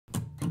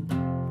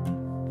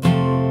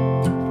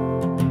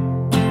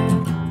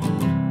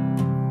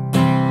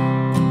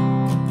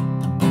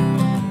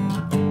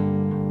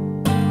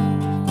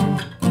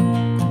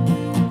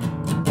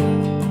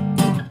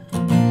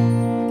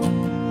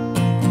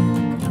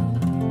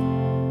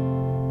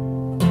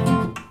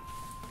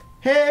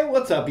Hey,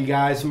 what's up, you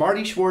guys?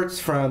 Marty Schwartz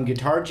from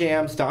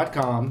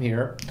GuitarJams.com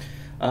here.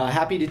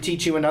 Happy to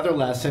teach you another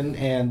lesson,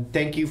 and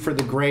thank you for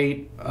the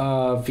great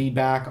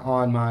feedback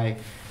on my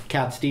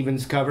Cat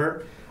Stevens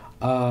cover.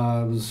 It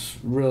was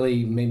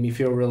really made me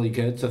feel really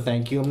good, so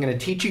thank you. I'm going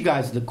to teach you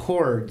guys the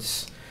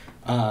chords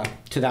to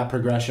that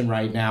progression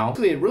right now.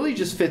 It really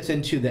just fits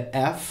into the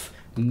F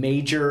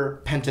major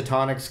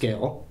pentatonic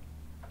scale.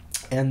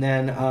 And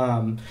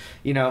then,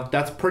 you know,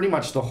 that's pretty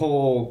much the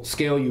whole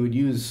scale you would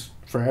use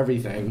for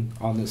everything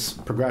on this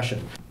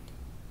progression.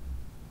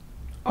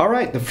 All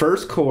right, the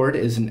first chord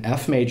is an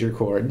F major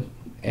chord,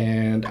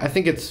 and I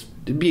think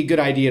it'd be a good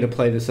idea to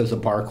play this as a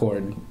bar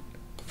chord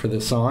for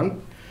this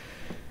song.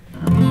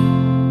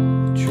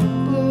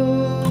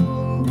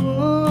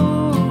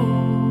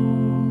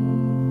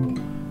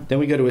 Then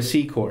we go to a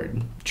C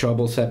chord,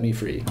 Trouble Set Me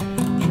Free.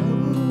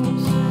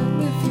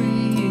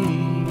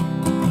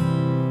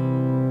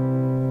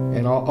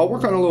 And I'll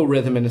work on a little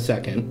rhythm in a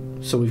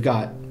second. So we've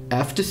got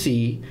F to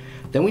C,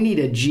 then we need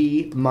a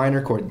G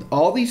minor chord.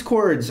 All these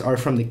chords are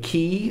from the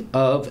key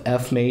of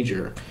F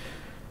major.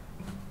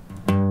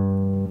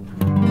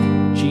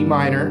 G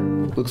minor,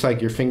 looks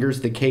like your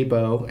finger's the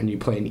capo and you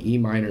play an E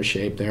minor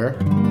shape there.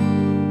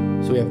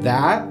 So we have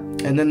that,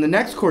 and then the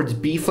next chord's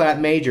B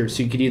flat major,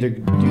 so you could either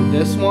do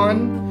this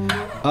one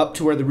up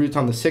to where the root's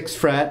on the 6th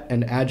fret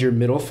and add your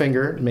middle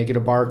finger to make it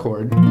a bar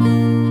chord.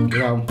 You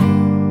know.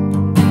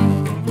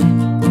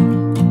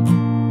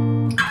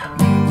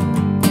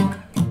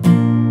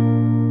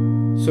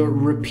 So it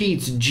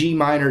repeats G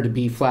minor to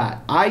B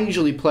flat. I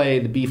usually play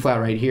the B flat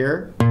right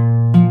here.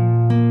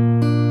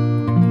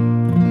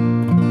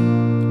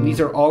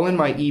 These are all in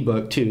my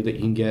ebook too that you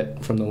can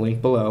get from the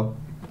link below.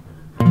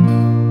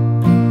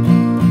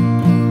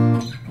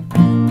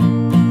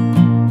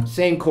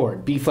 Same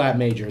chord, B flat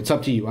major. It's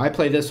up to you. I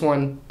play this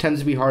one, tends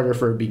to be harder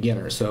for a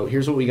beginner. So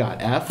here's what we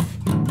got. F.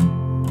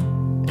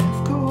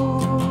 F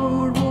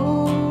chord,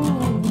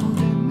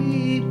 then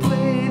we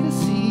play the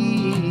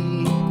C.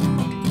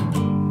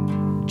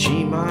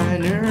 G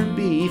minor,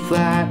 B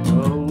flat,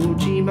 oh,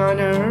 G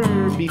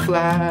minor, B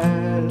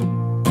flat.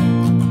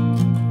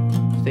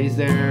 Stays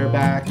there,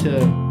 back to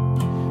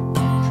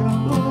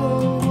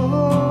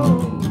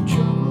trouble,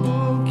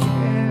 trouble,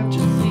 can't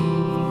you see?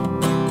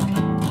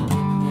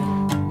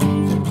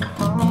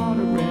 Heart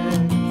a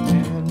wreck, and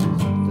there's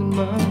nothing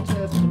much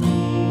left to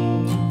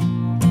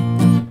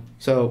me.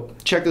 So,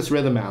 check this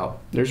rhythm out.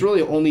 There's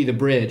really only the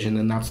bridge, and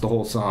then that's the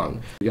whole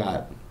song. We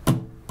got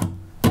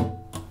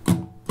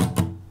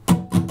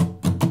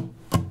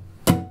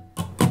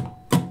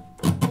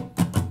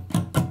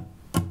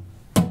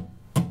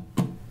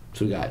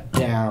So we got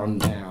down,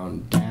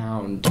 down,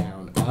 down,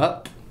 down,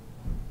 up.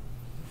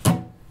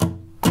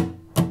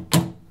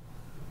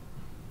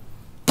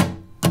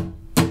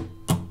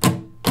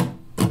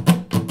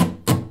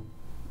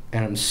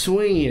 And I'm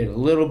swinging it a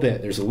little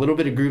bit. There's a little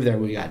bit of groove there.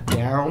 We got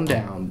down,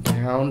 down,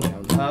 down,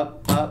 down,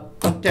 up,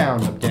 up, up,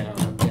 down, up, down,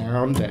 up,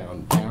 down,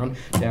 down, down,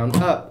 down,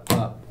 up,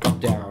 up,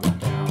 up, down, up,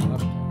 down, up,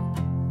 down.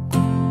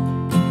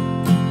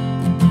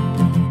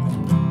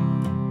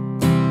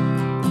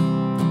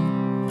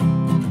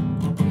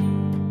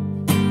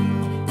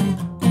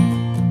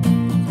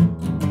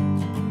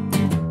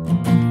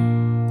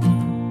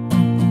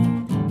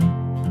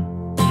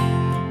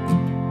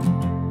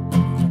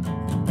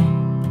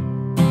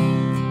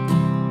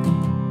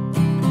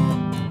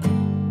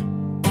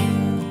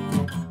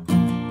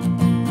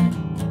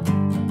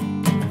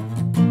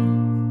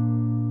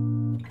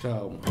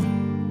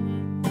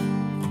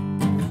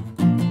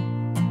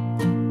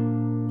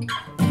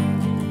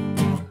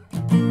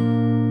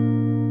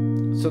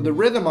 So the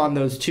rhythm on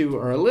those two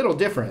are a little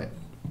different.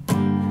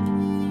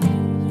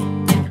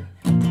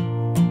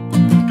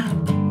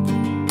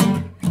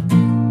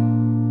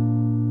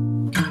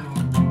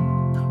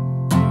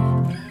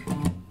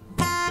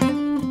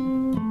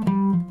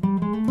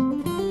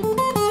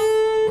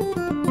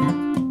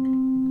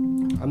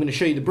 I'm going to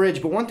show you the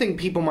bridge, but one thing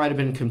people might have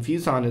been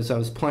confused on is I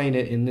was playing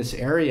it in this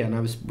area,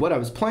 and what I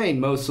was playing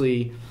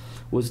mostly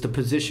was the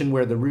position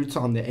where the root's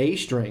on the A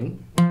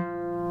string,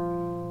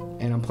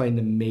 and I'm playing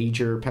the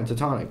major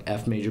pentatonic,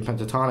 F major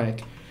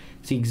pentatonic.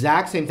 It's the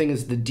exact same thing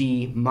as the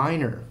D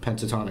minor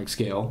pentatonic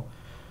scale.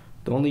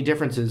 The only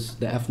difference is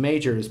the F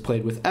major is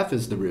played with F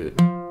as the root.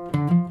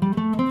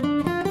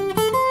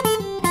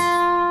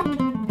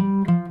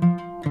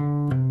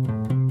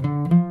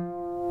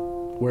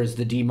 Whereas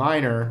the D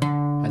minor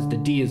has the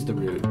D as the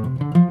root.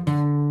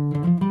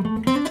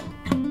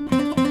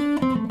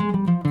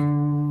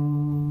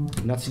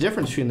 And that's the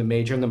difference between the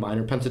major and the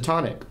minor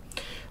pentatonic.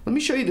 Let me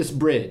show you this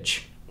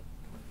bridge.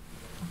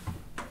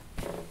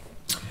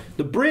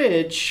 The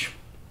bridge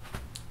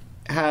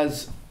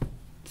has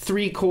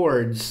 3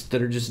 chords that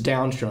are just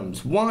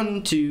downstrums.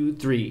 1, 2,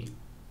 3.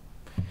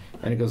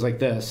 And it goes like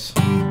this.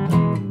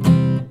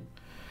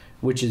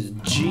 Which is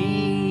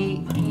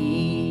G,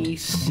 E,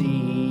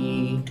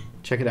 C.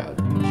 Check it out.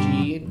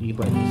 G, you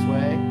play it this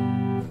way.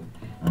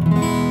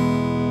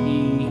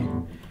 E,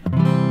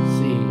 C.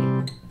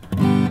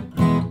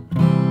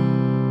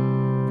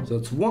 So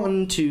it's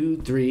 1,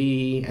 2,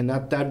 3, and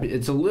that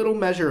it's a little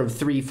measure of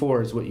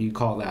 3/4 is what you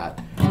call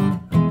that.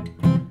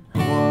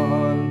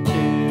 1,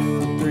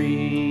 2,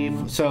 3.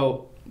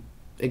 So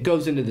it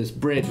goes into this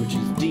bridge, which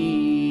is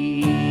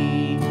D,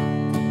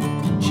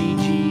 G,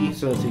 G.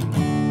 So let's see.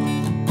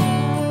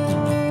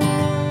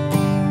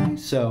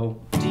 So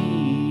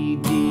D,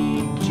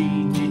 D,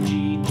 G, G,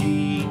 G,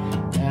 G,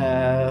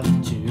 F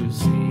to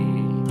C,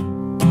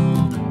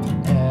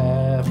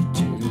 F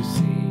to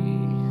C,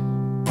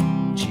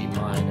 G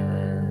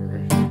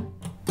minor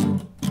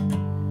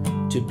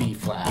to B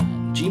flat.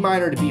 G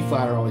minor to B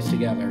flat are always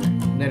together.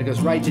 And then it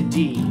goes right to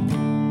D.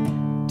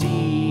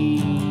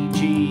 D,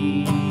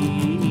 G,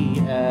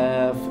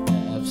 F,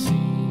 F, C,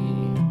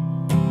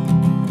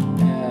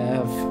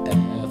 F,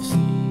 F, C,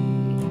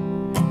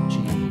 G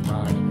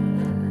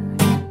minor,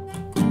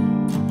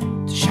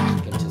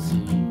 shock into C.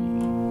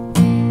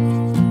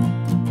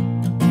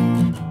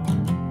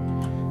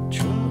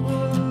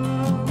 Trouble,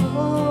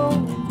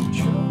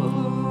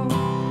 trouble,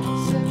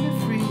 set me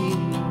free.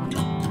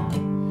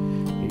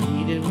 You're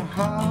eating my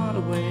heart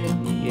away,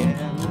 yeah,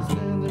 there's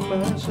nothing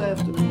much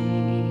left of me.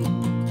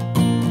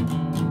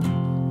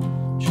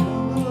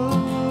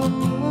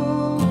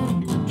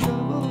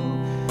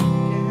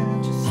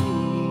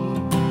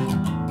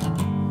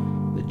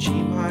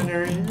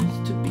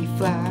 Is to be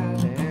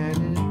flat,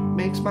 and it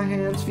makes my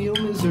hands feel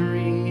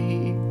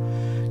misery.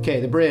 Okay,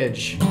 the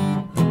bridge.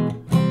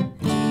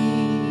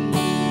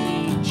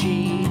 E,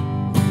 G,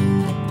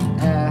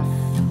 F,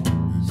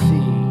 C,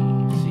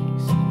 C,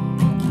 C,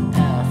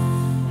 F,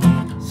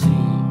 C,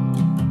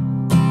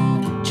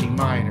 G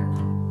minor.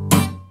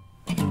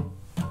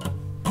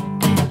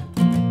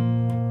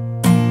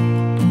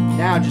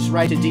 Now just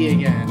right to D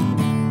again.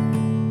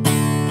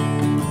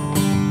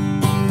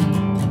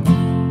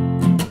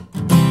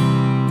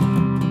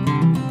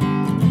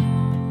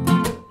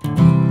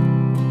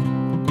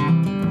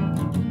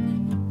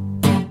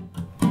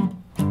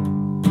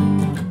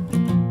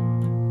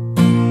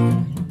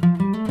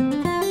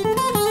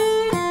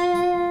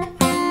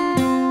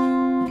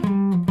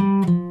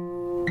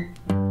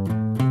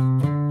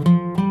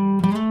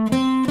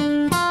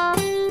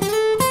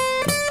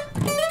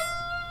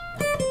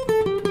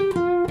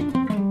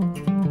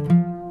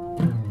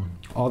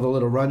 All the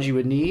little runs you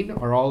would need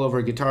are all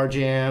over Guitar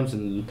Jams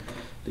and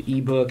the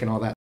ebook and all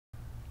that.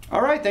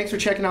 All right, thanks for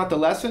checking out the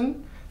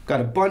lesson. Got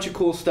a bunch of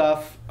cool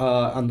stuff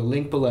on the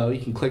link below. You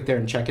can click there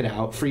and check it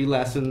out. Free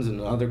lessons and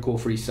other cool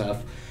free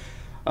stuff.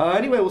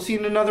 Anyway, we'll see you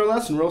in another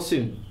lesson real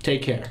soon.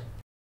 Take care.